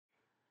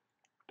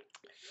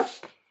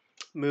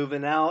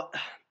Moving out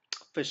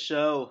for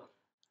show.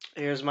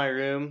 Here's my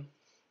room.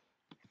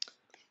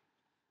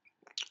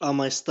 All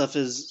my stuff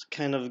is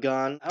kind of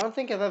gone. I don't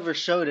think I've ever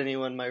showed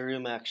anyone my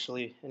room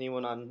actually,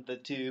 anyone on the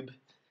tube.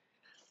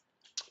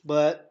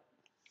 But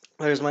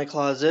there's my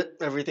closet.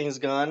 Everything's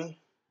gone.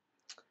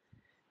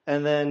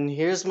 And then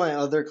here's my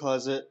other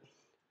closet.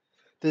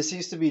 This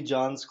used to be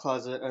John's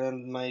closet,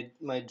 and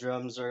my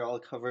drums are all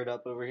covered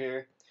up over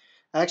here.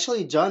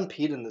 Actually, John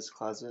peed in this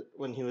closet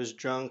when he was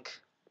drunk.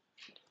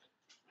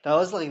 That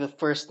was like the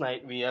first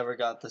night we ever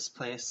got this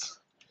place.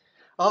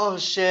 Oh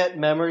shit,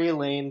 memory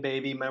lane,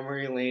 baby,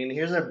 memory lane.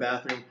 Here's our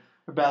bathroom.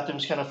 Our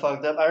bathroom's kind of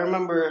fucked up. I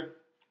remember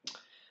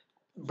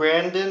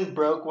Brandon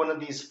broke one of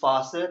these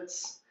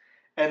faucets,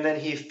 and then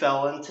he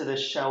fell into the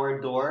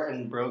shower door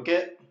and broke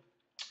it,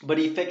 but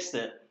he fixed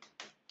it.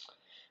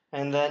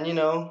 And then,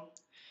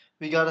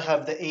 we gotta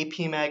have the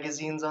AP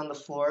magazines on the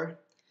floor.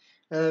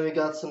 And then we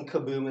got some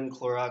Kaboom and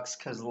Clorox,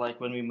 because,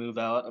 like, when we move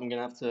out, I'm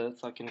gonna have to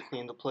fucking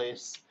clean the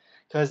place.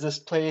 Because this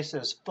place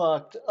is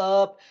fucked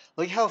up.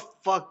 Look how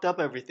fucked up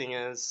everything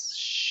is.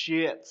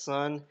 Shit,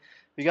 son.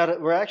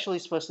 We're actually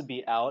supposed to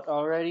be out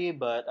already,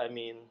 but, I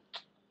mean,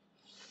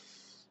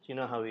 you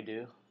know how we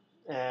do.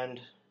 And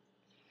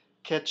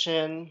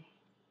kitchen.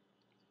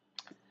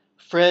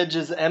 Fridge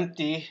is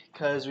empty,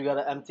 because we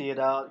gotta empty it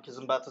out, because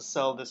I'm about to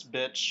sell this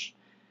bitch.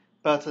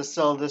 About to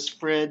sell this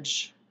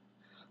fridge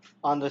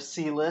on the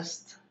C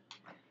list.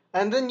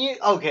 And then you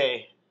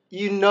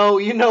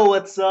know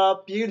what's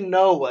up. You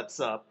know what's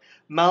up.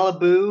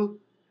 Malibu,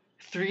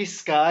 Three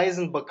Skies,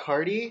 and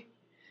Bacardi.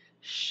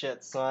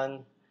 Shit,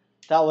 son.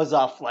 That was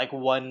off like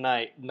one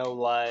night, no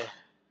lie.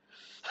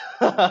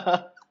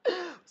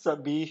 What's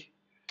up, B?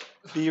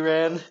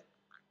 B-Ran?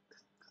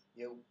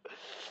 Yo.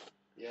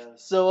 Yeah.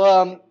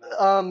 So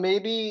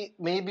maybe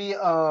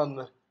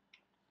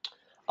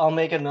I'll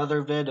make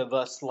another vid of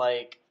us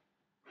like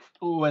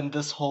when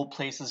this whole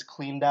place is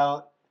cleaned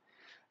out.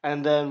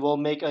 And then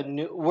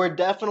we're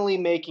definitely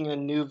making a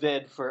new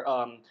vid for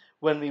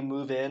when we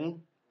move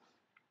in.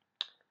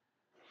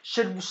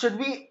 Should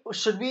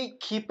we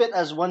keep it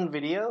as one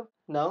video?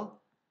 No?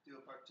 Do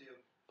a part 2.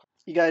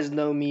 You guys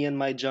know me and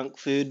my junk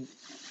food.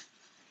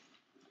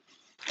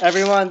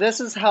 Everyone, this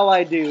is how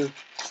I do.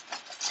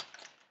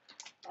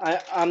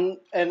 I'm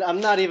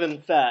not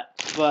even fat,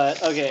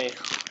 but okay.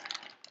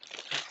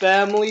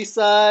 Family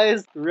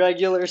size,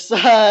 regular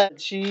size,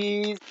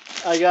 cheese.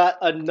 I got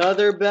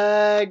another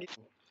bag.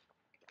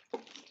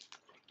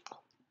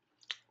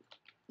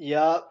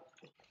 Yup.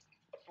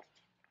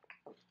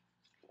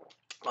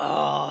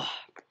 Oh.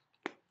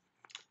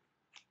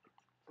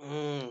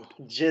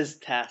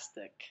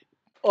 Jizztastic.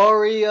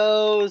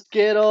 Oreos,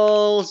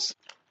 Skittles.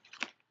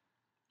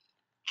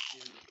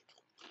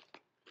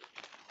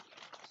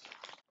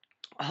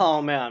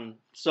 Oh man.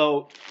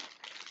 So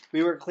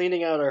we were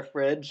cleaning out our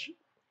fridge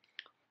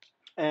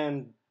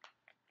and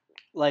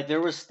like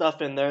there was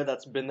stuff in there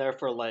that's been there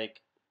for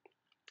like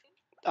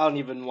I don't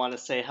even want to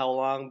say how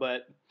long,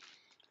 but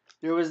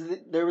there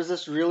was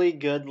this really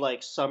good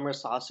like summer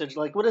sausage.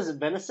 Like what is it,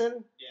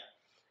 venison?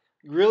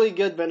 Yeah. Really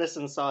good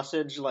venison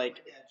sausage. Like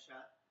My dad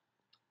shot.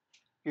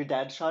 your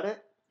dad shot it?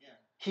 Yeah.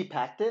 He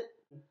packed it?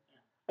 Yeah.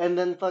 And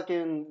then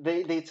fucking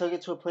they took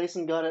it to a place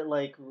and got it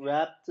like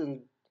wrapped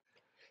and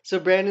so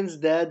Brandon's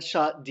dad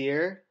shot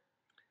deer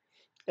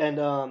and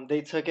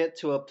they took it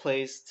to a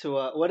place to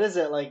a what is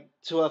it like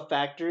to a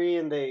factory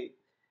and Meat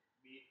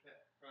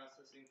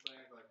processing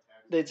plant,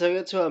 like they took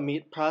it to a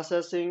meat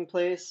processing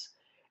place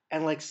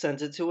and like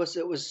sent it to us.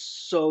 It was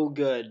so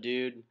good,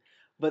 dude.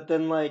 But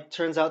then like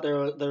turns out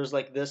there was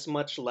like this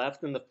much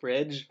left in the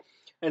fridge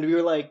and we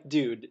were like,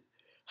 dude,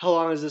 how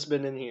long has this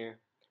been in here?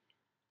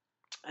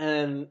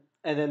 And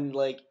then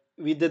like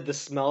we did the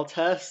smell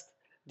test.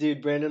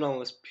 Dude, Brandon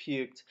almost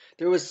puked.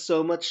 There was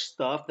so much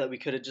stuff that we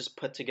could have just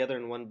put together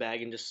in one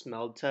bag and just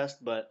smelled test,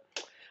 but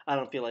I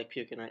don't feel like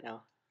puking right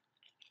now.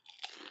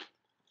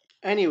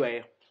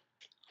 Anyway,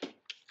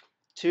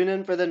 tune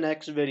in for the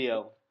next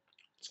video.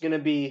 It's gonna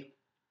be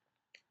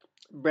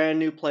brand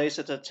new place.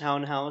 It's a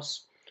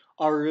townhouse.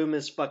 Our room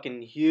is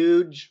fucking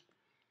huge.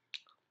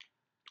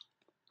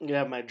 I'm gonna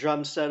have my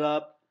drum set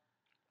up.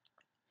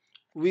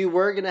 We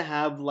were gonna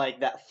have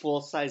like that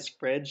full size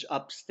fridge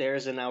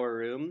upstairs in our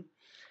room.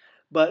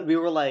 But we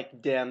were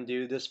like, damn,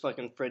 dude, this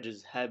fucking fridge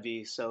is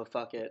heavy, so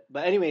fuck it.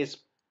 But anyways,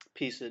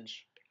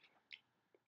 peaceage.